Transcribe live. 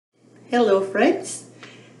Hello friends,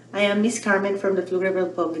 I am Miss Carmen from the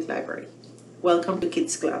Pflugerville Public Library. Welcome to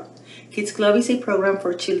Kids Club. Kids Club is a program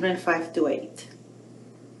for children 5 to 8.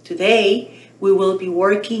 Today we will be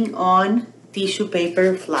working on tissue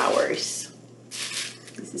paper flowers.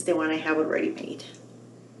 This is the one I have already made.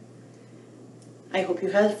 I hope you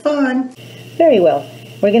had fun. Very well,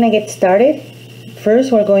 we're gonna get started.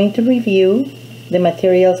 First we're going to review the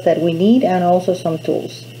materials that we need and also some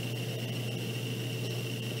tools.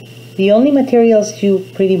 The only materials you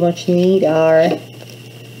pretty much need are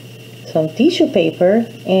some tissue paper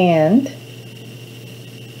and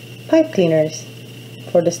pipe cleaners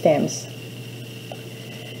for the stems.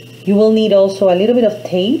 You will need also a little bit of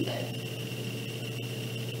tape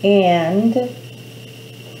and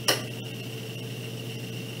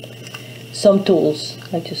some tools.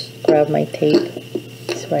 I just grabbed my tape.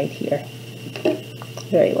 It's right here.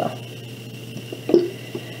 Very well.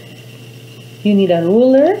 You need a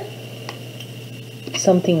ruler,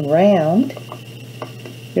 something round,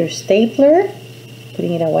 your stapler,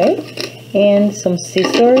 putting it away, and some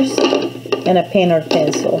scissors and a pen or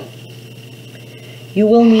pencil. You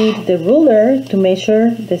will need the ruler to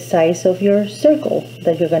measure the size of your circle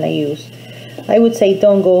that you're going to use. I would say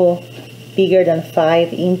don't go bigger than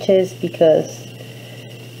 5 inches because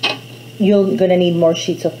you're going to need more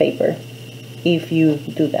sheets of paper if you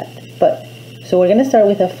do that. So we're going to start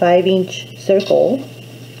with a 5-inch circle.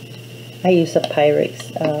 I use a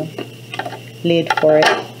Pyrex lid for it,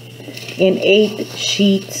 and 8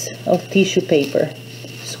 sheets of tissue paper,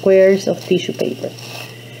 squares of tissue paper.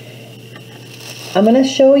 I'm going to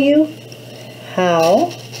show you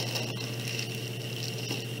how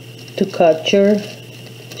to cut your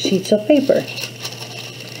sheets of paper.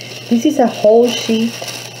 This is a whole sheet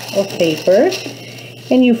of paper,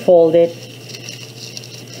 and you fold it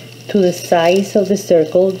to the size of the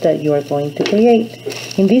circle that you are going to create.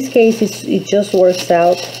 In this case, it just works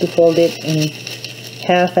out to fold it in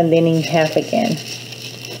half and then in half again.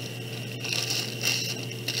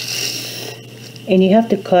 And you have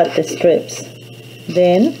to cut the strips.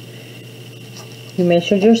 Then you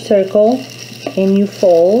measure your circle and you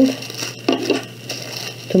fold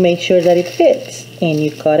to make sure that it fits. And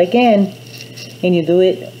you cut again. And you do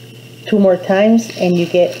it 2 more times and you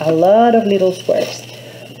get a lot of little squares.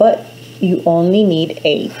 But you only need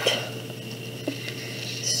 8.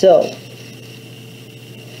 So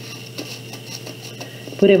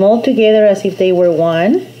put them all together as if they were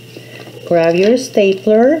one. Grab your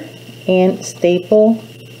stapler and staple.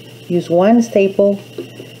 Use one staple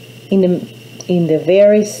in the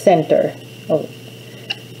very center of,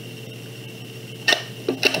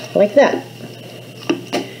 like that.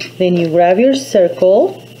 Then you grab your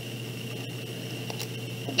circle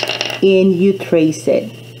and you trace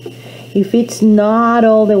it. If it's not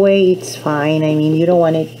all the way, it's fine. I mean, you don't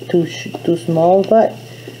want it too small, but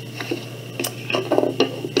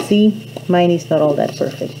see, mine is not all that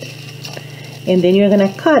perfect. And then you're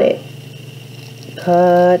gonna cut it.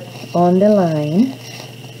 Cut on the line.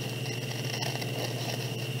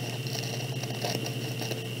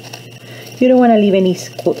 You don't want to leave any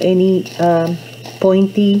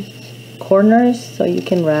pointy corners, so you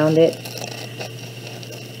can round it.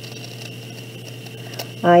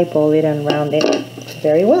 Eyeball it and round it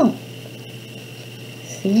very well.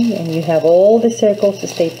 See, and you have all the circles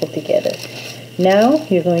stapled together. Now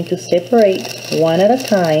you're going to separate one at a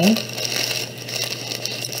time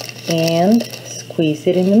and squeeze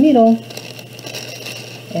it in the middle.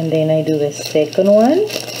 And then I do the second one.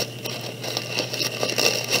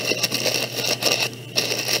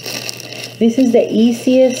 This is the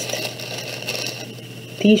easiest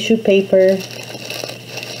tissue paper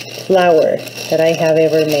flower that I have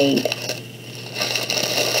ever made.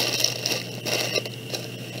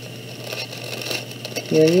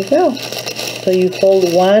 Here you go. So you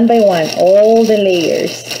fold one by one all the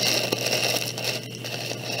layers.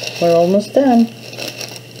 We're almost done.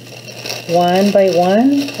 One by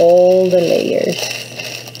one, all the layers.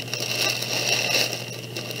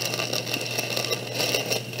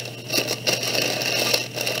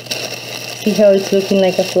 See how it's looking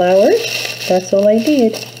like a flower? That's all I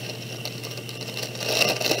did.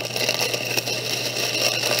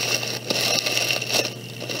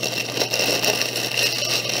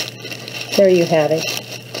 There you have it.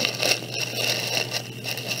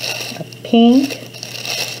 A pink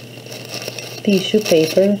tissue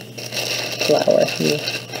paper flower here.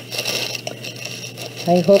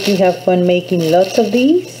 I hope you have fun making lots of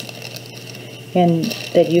these and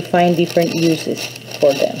that you find different uses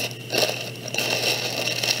for them.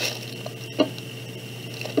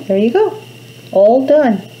 There you go. All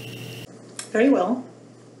done. Very well.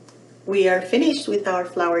 we are finished with our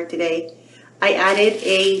flower today. I added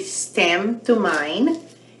a stem to mine,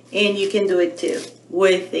 and you can do it too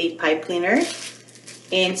with a pipe cleaner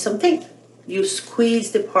and some tape. You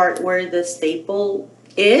squeeze the part where the staple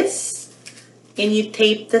is, and you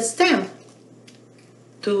tape the stem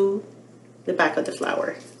to the back of the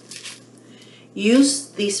flower. Use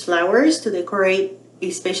these flowers to decorate a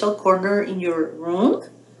special corner in your room,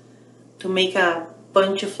 to make a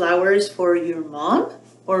bunch of flowers for your mom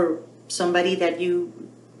or somebody that you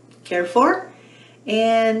care for,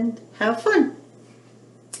 and have fun.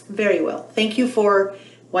 Very well. Thank you for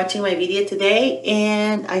watching my video today,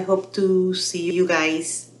 and I hope to see you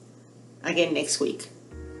guys again next week.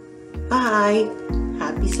 Bye.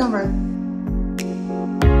 Happy summer.